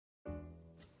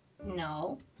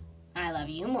No, I love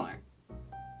you more.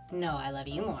 No, I love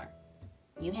you more.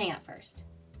 You hang up first.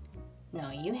 No,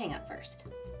 you hang up first.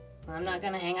 I'm not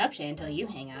gonna hang up, Shay, until you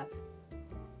hang up.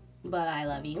 But I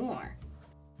love you more.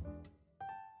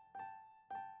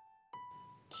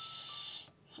 Shh.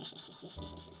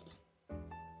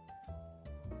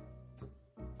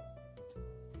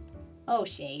 Oh,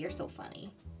 Shay, you're so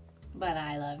funny. But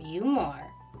I love you more.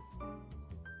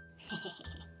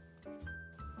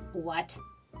 What?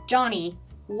 Johnny,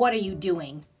 what are you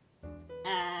doing?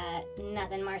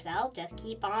 Nothing, Marcel. Just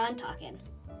keep on talking.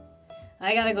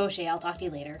 I gotta go, Shay. I'll talk to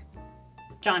you later.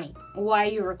 Johnny, why are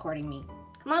you recording me?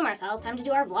 Come on, Marcel. It's time to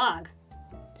do our vlog.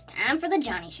 It's time for the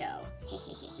Johnny Show.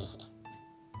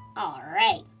 All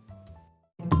right.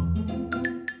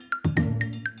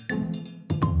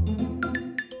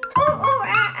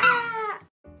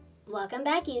 Welcome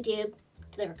back, YouTube,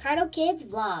 to the Ricardo Kids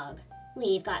vlog.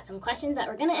 We've got some questions that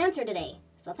we're going to answer today,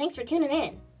 so thanks for tuning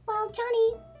in. Well,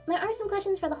 Johnny, there are some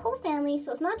questions for the whole family,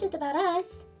 so it's not just about us.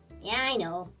 Yeah, I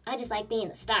know. I just like being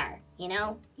the star, you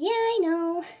know? Yeah, I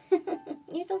know.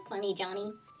 You're so funny,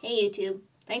 Johnny. Hey, YouTube.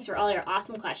 Thanks for all your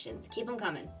awesome questions. Keep them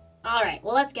coming. All right,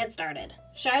 well, let's get started.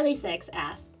 Charlie6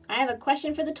 asks, I have a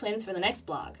question for the twins for the next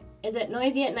vlog. Is it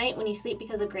noisy at night when you sleep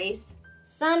because of Grace?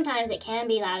 Sometimes it can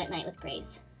be loud at night with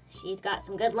Grace. She's got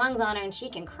some good lungs on her and she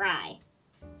can cry.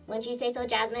 Wouldn't you say so,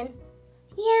 Jasmine?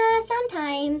 Yeah,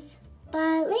 sometimes.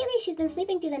 But lately she's been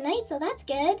sleeping through the night, so that's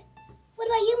good. What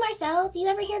about you, Marcel? Do you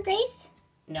ever hear Grace?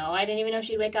 No, I didn't even know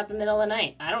she'd wake up in the middle of the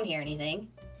night. I don't hear anything.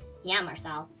 Yeah,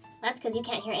 Marcel. That's because you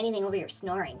can't hear anything over your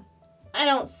snoring. I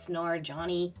don't snore,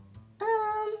 Johnny.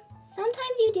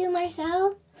 Sometimes you do,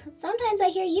 Marcel. Sometimes I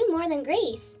hear you more than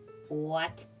Grace.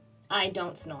 What? I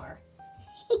don't snore.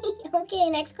 Okay,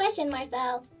 next question,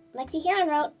 Marcel. Lexi Huron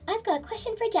wrote, I've got a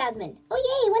question for Jasmine. Oh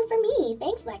yay, one for me.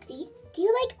 Thanks, Lexi. Do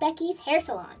you like Becky's hair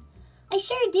salon? I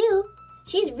sure do.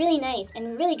 She's really nice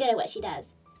and really good at what she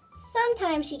does.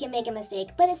 Sometimes she can make a mistake,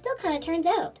 but it still kind of turns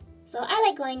out. So I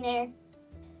like going there.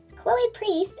 Chloe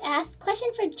Priest asked, question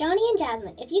for Johnny and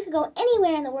Jasmine. If you could go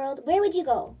anywhere in the world, where would you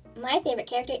go? My favorite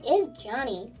character is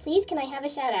Johnny. Please can I have a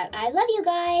shout out? I love you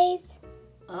guys.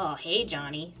 Oh, hey,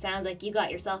 Johnny. Sounds like you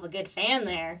got yourself a good fan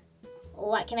there.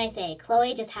 What can I say?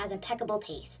 Chloe just has impeccable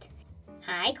taste.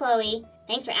 Hi, Chloe.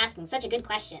 Thanks for asking such a good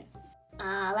question.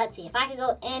 Let's see. If I could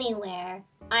go anywhere,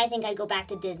 I think I'd go back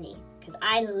to Disney, because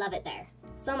I love it there.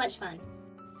 So much fun.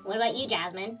 What about you,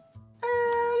 Jasmine?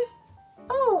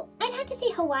 Oh, I'd have to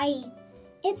say Hawaii.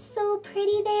 It's so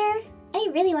pretty there. I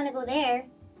really want to go there.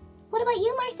 What about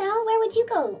you, Marcel? Where would you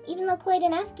go, even though Chloe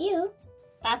didn't ask you?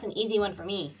 That's an easy one for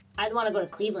me. I'd want to go to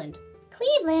Cleveland.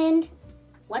 Cleveland?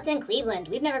 What's in Cleveland?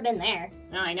 We've never been there.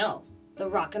 I know. The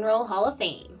Rock and Roll Hall of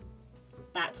Fame.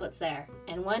 That's what's there.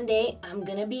 And one day, I'm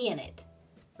gonna be in it.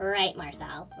 Right,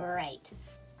 Marcel. Right.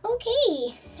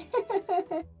 Okay.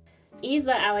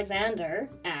 Isla Alexander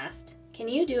asked, can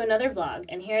you do another vlog?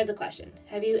 And here's a question.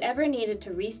 Have you ever needed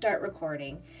to restart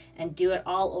recording and do it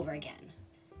all over again?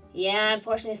 Yeah,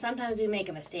 unfortunately, sometimes we make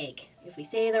a mistake. If we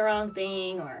say the wrong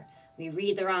thing or we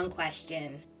read the wrong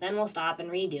question, then we'll stop and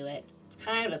redo it. It's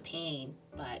kind of a pain,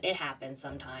 but it happens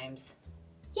sometimes.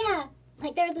 Yeah,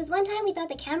 like there was this one time we thought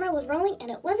the camera was rolling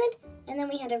and it wasn't, and then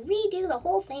we had to redo the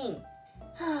whole thing.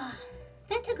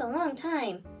 That took a long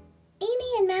time.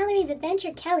 Amy and Mallory's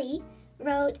Adventure Kelly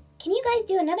wrote, can you guys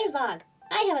do another vlog?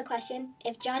 I have a question.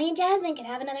 If Johnny and Jasmine could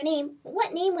have another name,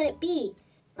 what name would it be?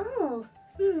 Oh,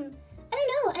 I don't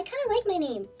know. I kind of like my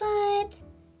name, but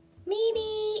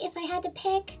maybe if I had to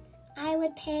pick, I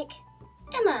would pick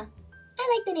Emma.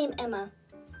 I like the name Emma.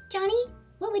 Johnny,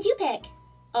 what would you pick?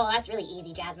 Oh, that's really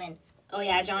easy, Jasmine. Oh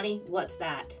yeah, Johnny, what's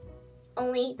that?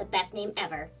 Only the best name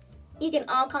ever. You can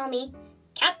all call me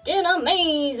Captain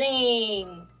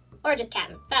Amazing! Or just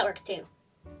Captain, that works too.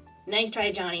 Nice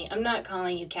try, Johnny. I'm not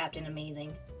calling you Captain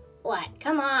Amazing. What?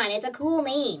 Come on, it's a cool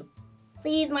name.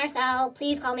 Please, Marcel,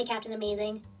 please call me Captain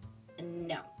Amazing.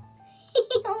 No.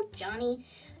 Oh, Johnny.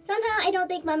 Somehow I don't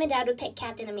think Mom and Dad would pick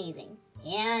Captain Amazing.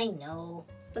 Yeah, I know.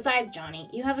 Besides, Johnny,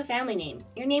 you have a family name.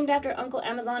 You're named after Uncle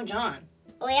Amazon John.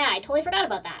 Oh yeah, I totally forgot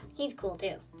about that. He's cool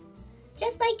too.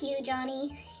 Just like you,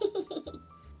 Johnny.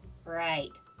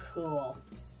 Right, cool.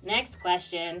 Next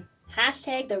question.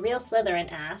 Hashtag The Real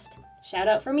Slytherin asked, shout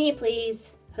out for me,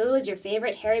 please. Who is your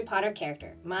favorite Harry Potter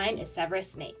character? Mine is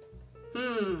Severus Snape.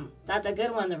 That's a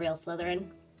good one, The Real Slytherin.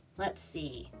 Let's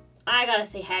see. I gotta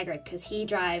say Hagrid, because he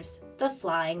drives the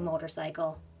flying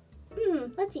motorcycle.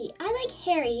 Let's see. I like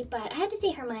Harry, but I have to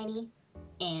say Hermione.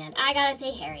 And I gotta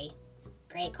say Harry.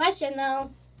 Great question, though.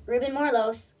 Ruben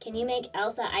Morlos, can you make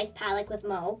Elsa Ice Palic with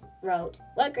Mo? Wrote,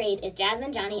 what grade is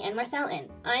Jasmine, Johnny, and Marcel in?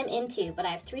 I'm in 2, but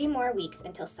I have 3 more weeks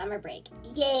until summer break.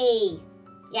 Yay!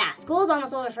 Yeah, school's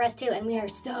almost over for us too, and we are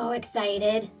so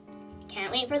excited.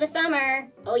 Can't wait for the summer.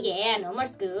 Oh yeah, no more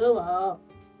school.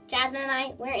 Jasmine and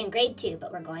I, we're in grade 2,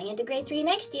 but we're going into grade 3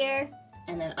 next year.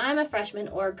 And then I'm a freshman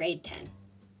or grade 10.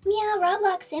 Meow,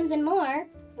 Roblox, Sims, and more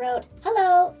wrote,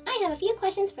 hello, I have a few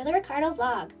questions for the Ricardo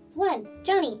vlog. 1.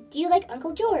 Johnny, do you like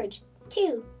Uncle George?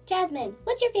 2. Jasmine,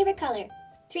 what's your favorite color?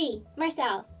 3.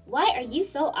 Marcel, why are you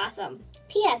so awesome?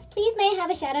 P.S. Please may I have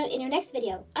a shout out in your next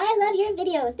video. I love your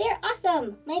videos. They're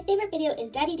awesome. My favorite video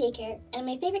is Daddy Daycare, and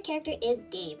my favorite character is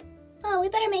Gabe. Oh, we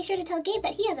better make sure to tell Gabe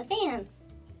that he has a fan.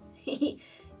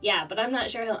 Yeah, but I'm not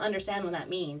sure he'll understand what that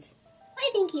means. I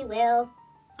think he will.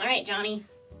 All right, Johnny.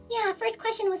 Yeah, first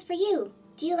question was for you.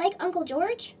 Do you like Uncle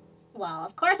George? Well,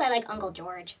 of course I like Uncle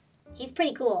George. He's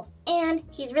pretty cool, and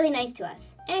he's really nice to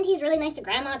us. And he's really nice to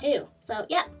Grandma, too. So,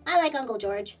 yeah, I like Uncle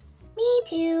George. Me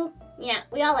too. Yeah,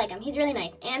 we all like him. He's really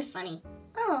nice and funny.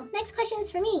 Oh, next question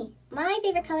is for me. My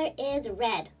favorite color is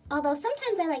red, although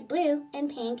sometimes I like blue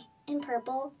and pink and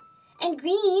purple and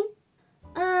green.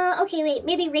 Okay, wait,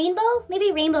 maybe rainbow?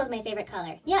 Maybe rainbow's my favorite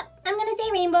color. Yep, I'm gonna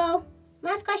say rainbow.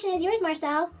 Last question is yours,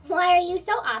 Marcel. Why are you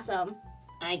so awesome?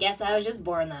 I guess I was just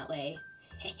born that way.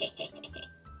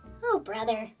 Oh,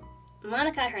 brother.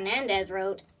 Monica Hernandez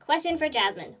wrote, question for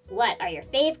Jasmine. What are your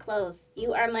fave clothes?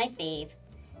 You are my fave.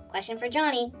 Question for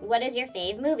Johnny. What is your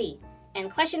fave movie?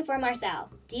 And question for Marcel.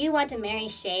 Do you want to marry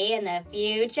Shay in the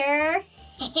future?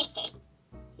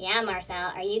 Yeah,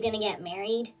 Marcel, are you gonna get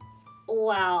married?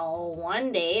 Well,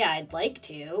 one day I'd like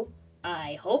to.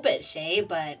 I hope it's Shay,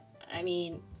 but I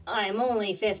mean, I'm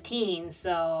only 15,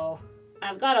 so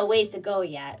I've got a ways to go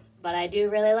yet. But I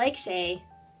do really like Shay.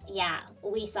 Yeah,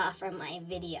 we saw from my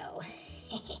video.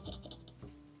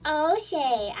 Oh,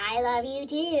 Shay, I love you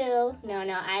too. No,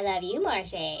 I love you more,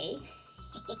 Shay.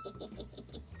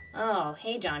 Oh,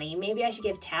 hey Johnny, maybe I should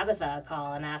give Tabitha a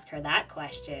call and ask her that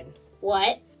question.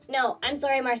 What? No, I'm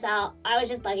sorry, Marcel. I was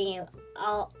just bugging you.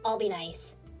 I'll be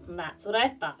nice. That's what I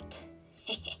thought.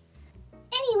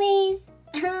 Anyways,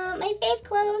 my fave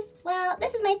clothes. Well,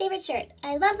 this is my favorite shirt.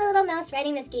 I love the little mouse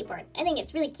riding the skateboard. I think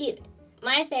it's really cute.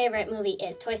 My favorite movie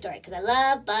is Toy Story because I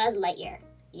love Buzz Lightyear.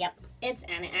 Yep. It's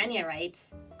Anya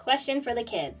writes, question for the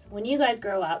kids. When you guys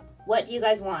grow up, what do you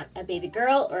guys want? A baby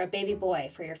girl or a baby boy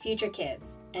for your future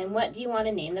kids? And what do you want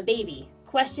to name the baby?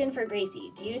 Question for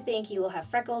Gracie. Do you think you will have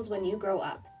freckles when you grow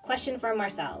up? Question for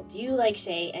Marcel. Do you like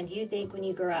Shay and do you think when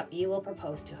you grow up you will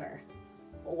propose to her?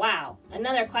 Wow,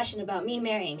 another question about me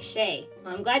marrying Shay.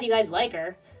 I'm glad you guys like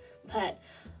her, but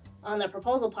on the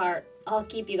proposal part, I'll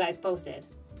keep you guys posted.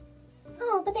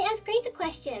 Oh, but they asked Grace a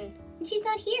question, and she's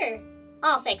not here.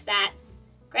 I'll fix that.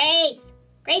 Grace!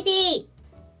 Gracie!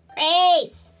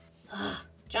 Grace!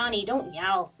 Johnny, don't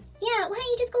yell. Yeah, why don't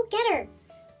you just go get her?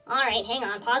 Alright, hang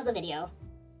on, pause the video.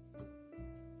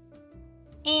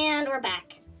 And we're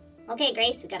back. Okay,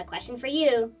 Grace, we got a question for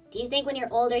you. Do you think when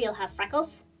you're older you'll have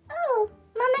freckles? Oh,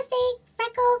 Mama say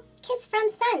freckle, kiss from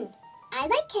sun. I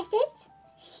like kisses.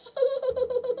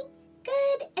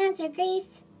 Good answer,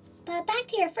 Grace. But back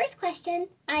to your first question,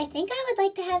 I think I would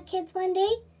like to have kids one day.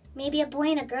 Maybe a boy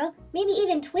and a girl, maybe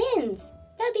even twins.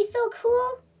 That'd be so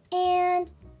cool.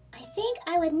 And I think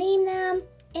I would name them,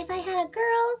 if I had a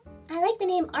girl, I like the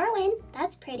name Arwen,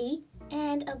 that's pretty.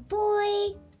 And a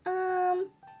boy,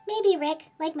 maybe Rick,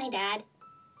 like my dad.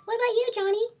 What about you,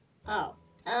 Johnny? Oh,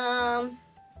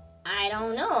 I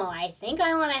don't know. I think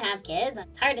I want to have kids.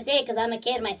 It's hard to say because I'm a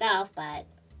kid myself, but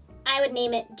I would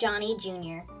name it Johnny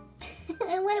Jr.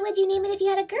 And what would you name it if you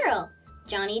had a girl?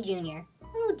 Johnny Jr.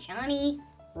 Oh, Johnny.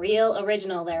 Real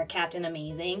original there, Captain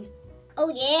Amazing.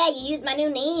 Oh yeah, you used my new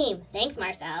name. Thanks,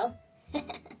 Marcel.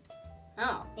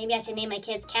 Oh, maybe I should name my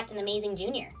kids Captain Amazing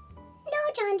Jr. No,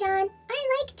 John John.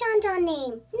 I like John John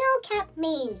name. No Cap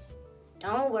Maze.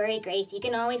 Don't worry, Grace. You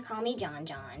can always call me John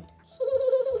John.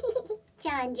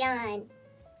 John John.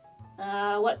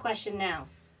 What question now?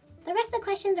 The rest of the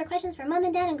questions are questions for Mom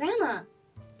and Dad and Grandma.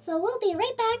 So we'll be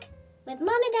right back with Mom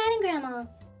and Dad and Grandma.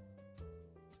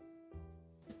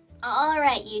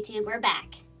 Alright, YouTube, we're back.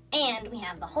 And we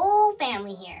have the whole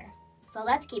family here. So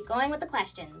let's keep going with the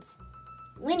questions.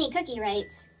 Winnie Cookie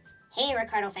writes, hey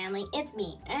Ricardo family, it's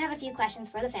me. I have a few questions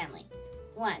for the family.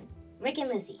 1. Rick and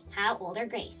Lucy, how old are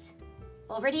Grace?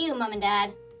 Over to you, Mom and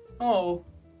Dad. Oh,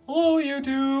 hello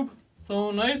YouTube. So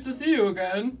nice to see you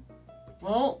again.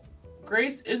 Well,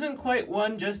 Grace isn't quite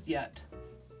 1 just yet.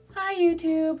 Hi,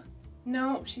 YouTube.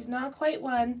 No, she's not quite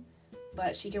 1,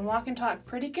 but she can walk and talk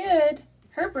pretty good.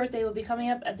 Her birthday will be coming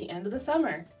up at the end of the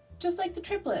summer, just like the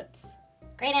triplets.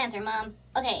 Great answer, Mom.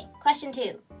 Okay, question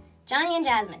 2. Johnny and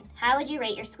Jasmine, how would you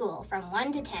rate your school from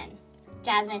 1 to 10?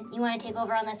 Jasmine, you want to take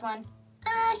over on this one?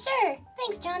 Sure.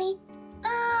 Thanks, Johnny.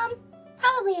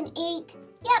 Probably an 8.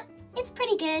 Yep, it's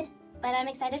pretty good, but I'm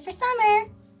excited for summer.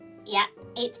 Yeah,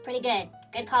 8's pretty good.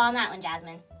 Good call on that one,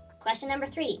 Jasmine. Question number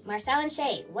 3. Marcel and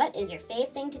Shay, what is your fave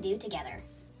thing to do together?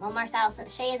 Well, Marcel,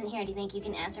 since Shay isn't here, do you think you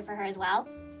can answer for her as well?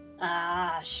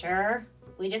 Sure.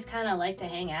 We just kind of like to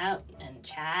hang out and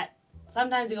chat.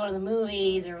 Sometimes we go to the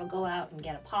movies, or we'll go out and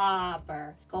get a pop,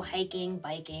 or go hiking,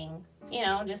 biking. You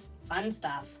know, just fun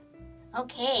stuff.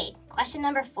 Okay, question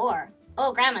number 4.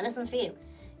 Oh, Grandma, this one's for you.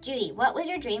 Judy, what was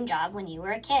your dream job when you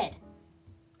were a kid?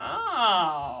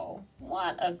 Oh,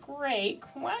 what a great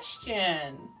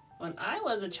question. When I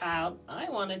was a child, I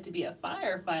wanted to be a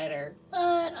firefighter,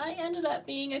 but I ended up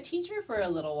being a teacher for a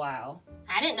little while.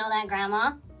 I didn't know that,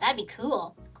 Grandma. That'd be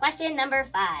cool. Question number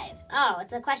 5. Oh,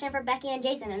 it's a question for Becky and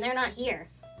Jason, and they're not here.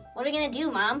 What are we gonna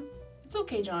do, Mom? It's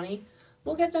okay, Johnny.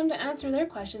 We'll get them to answer their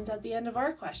questions at the end of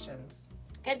our questions.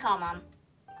 Good call, Mom.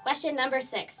 Question number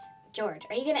 6. George,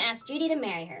 are you gonna ask Judy to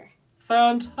marry her?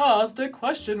 Fantastic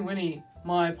question, Winnie.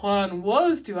 My plan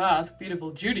was to ask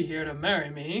beautiful Judy here to marry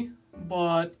me,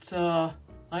 but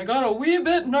I got a wee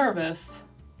bit nervous.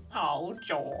 Oh,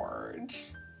 George.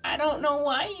 I don't know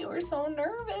why you were so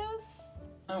nervous.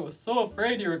 I was so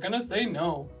afraid you were gonna say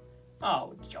no.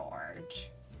 Oh,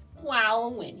 George.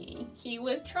 Well, Winnie, he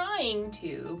was trying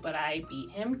to, but I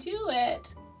beat him to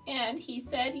it. And he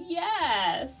said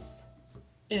yes.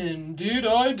 Indeed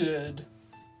I did.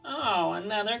 Oh,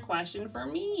 another question for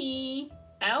me.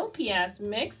 LPS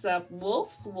mix-up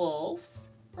Wolfs.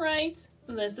 Right,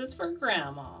 this is for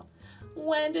Grandma.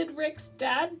 When did Rick's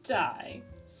dad die?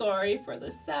 Sorry for the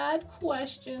sad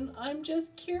question, I'm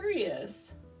just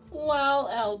curious. Well,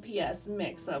 LPS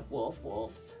mix-up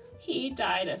Wolfs. He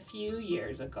died a few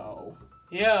years ago.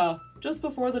 Yeah, just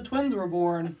before the twins were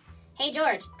born. Hey,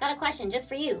 George, got a question just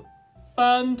for you.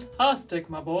 Fantastic,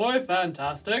 my boy,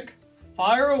 fantastic.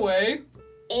 Fire away.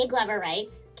 A. Glover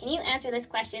writes, can you answer this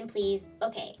question, please?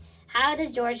 Okay, how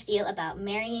does George feel about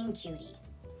marrying Judy?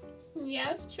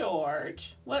 Yes,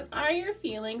 George. What are your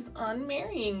feelings on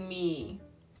marrying me?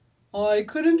 I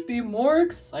couldn't be more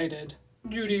excited.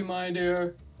 Judy, my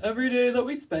dear, every day that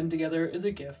we spend together is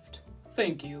a gift.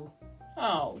 Thank you.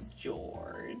 Oh,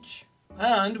 George.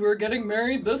 And we're getting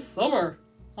married this summer.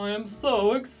 I am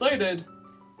so excited.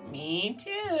 Me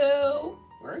too.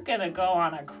 We're gonna go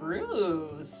on a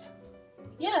cruise.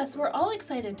 Yes, we're all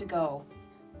excited to go.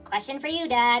 Question for you,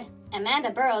 Dad.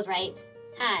 Amanda Burrows writes,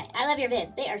 hi, I love your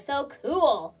vids. They are so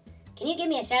cool. Can you give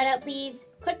me a shout out, please?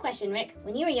 Quick question, Rick.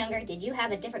 When you were younger, did you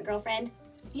have a different girlfriend?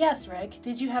 Yes, Rick.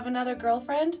 Did you have another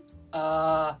girlfriend?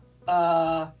 Well,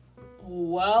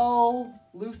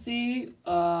 Lucy,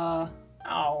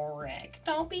 Oh, Rick,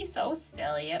 don't be so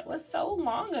silly. It was so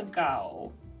long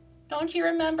ago. Don't you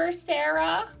remember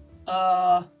Sarah?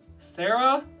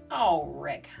 Sarah? Oh,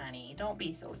 Rick, honey, don't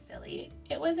be so silly.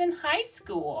 It was in high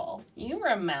school. You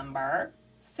remember.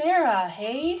 Sarah,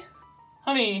 hey?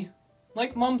 Honey,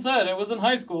 like Mom said, it was in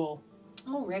high school.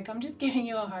 Oh, Rick, I'm just giving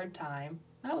you a hard time.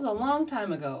 That was a long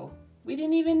time ago. We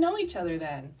didn't even know each other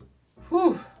then.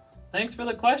 Whew. Thanks for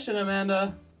the question,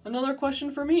 Amanda. Another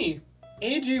question for me.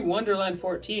 AG Wonderland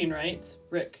 14 writes,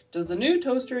 Rick, does the new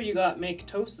toaster you got make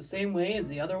toast the same way as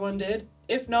the other one did?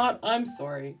 If not, I'm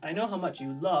sorry. I know how much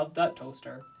you loved that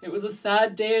toaster. It was a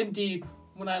sad day indeed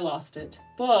when I lost it.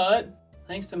 But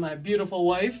thanks to my beautiful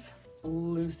wife,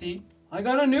 Lucy, I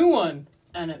got a new one.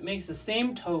 And it makes the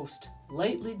same toast,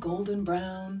 lightly golden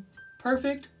brown,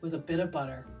 perfect with a bit of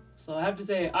butter. So I have to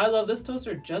say, I love this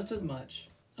toaster just as much.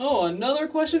 Oh, another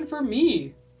question for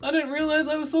me. I didn't realize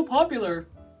I was so popular.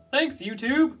 Thanks,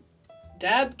 YouTube.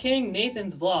 Dab King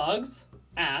Nathan's Vlogs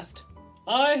asked,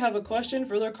 I have a question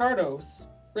for the Ricardos.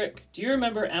 Rick, do you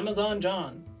remember Amazon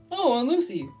John? Oh, and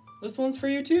Lucy, this one's for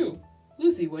you too.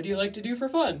 Lucy, what do you like to do for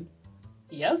fun?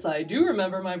 Yes, I do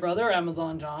remember my brother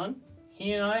Amazon John.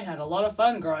 He and I had a lot of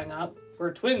fun growing up.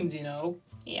 We're twins, you know.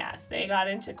 Yes, they got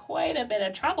into quite a bit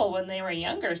of trouble when they were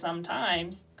younger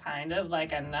sometimes. Kind of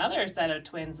like another set of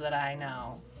twins that I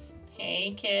know.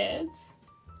 Hey, kids.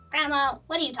 Grandma,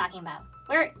 what are you talking about?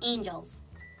 We're angels.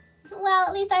 Well,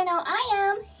 at least I know I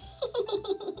am.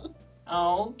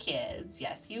 Oh, kids,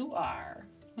 yes you are.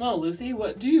 Well, Lucy,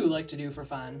 what do you like to do for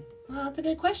fun? Well, that's a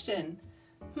good question.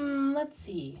 Let's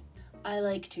see. I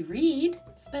like to read,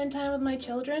 spend time with my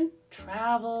children,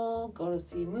 travel, go to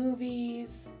see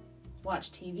movies,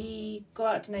 watch TV, go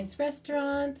out to nice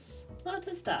restaurants, lots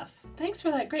of stuff. Thanks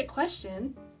for that great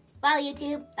question. Well,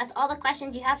 YouTube, that's all the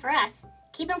questions you have for us.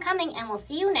 Keep them coming and we'll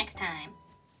see you next time.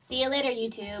 See you later,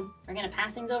 YouTube. We're gonna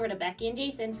pass things over to Becky and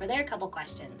Jason for their couple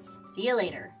questions. See you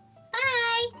later.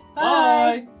 Bye.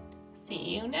 Bye. See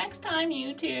you next time,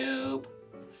 YouTube.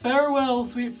 Farewell,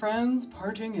 sweet friends.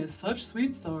 Parting is such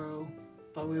sweet sorrow.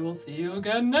 But we will see you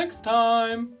again next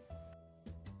time.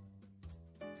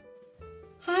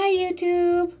 Hi,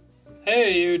 YouTube.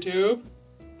 Hey, YouTube.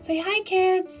 Say hi,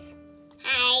 kids.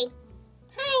 Hi.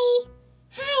 Hi.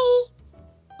 Hi.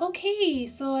 Okay,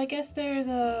 so I guess there's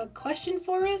a question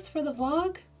for us for the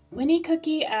vlog. Winnie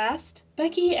Cookie asked,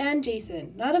 Becky and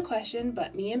Jason, not a question,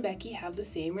 but me and Becky have the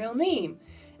same real name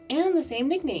and the same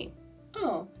nickname.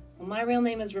 Oh, well, my real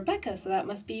name is Rebecca, so that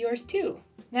must be yours too.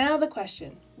 Now the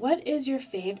question, what is your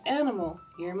fave animal?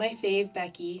 You're my fave,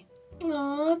 Becky.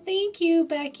 Aw, thank you,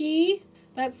 Becky.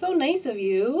 That's so nice of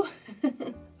you.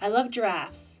 I love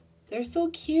giraffes. They're so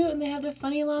cute and they have the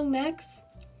funny long necks.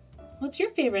 What's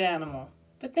your favorite animal?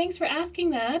 But thanks for asking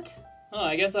that. Oh,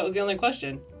 I guess that was the only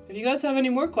question. If you guys have any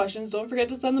more questions, don't forget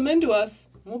to send them in to us.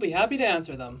 We'll be happy to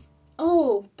answer them.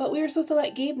 Oh, but we were supposed to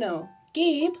let Gabe know.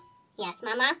 Gabe? Yes,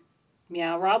 Mama?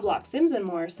 Meow Roblox Sims and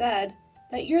More said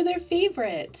that you're their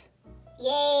favorite.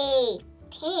 Yay.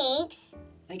 Thanks.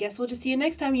 I guess we'll just see you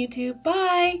next time, YouTube.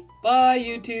 Bye! Bye,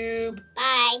 YouTube.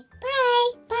 Bye.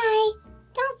 Bye. Bye.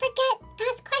 Don't forget,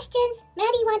 ask questions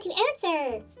Maddie wants to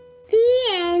answer. The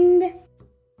end.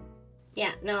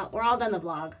 Yeah, no, we're all done the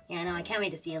vlog. Yeah, no, I can't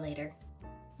wait to see you later.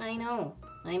 I know.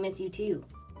 I miss you too.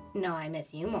 No, I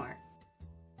miss you more.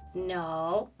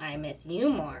 No, I miss you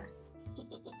more.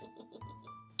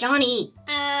 Johnny!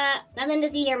 Nothing to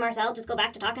see here, Marcel. Just go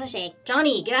back to talking to Shay.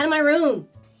 Johnny, get out of my room!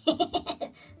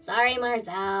 Sorry,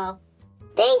 Marcel.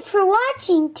 Thanks for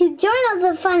watching. To join all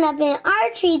the fun up in our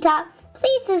treetop,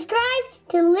 please subscribe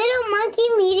to Little Monkey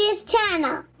Media's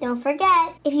channel. Don't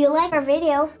forget, if you like our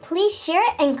video, please share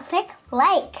it and click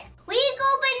like. We go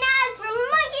bananas!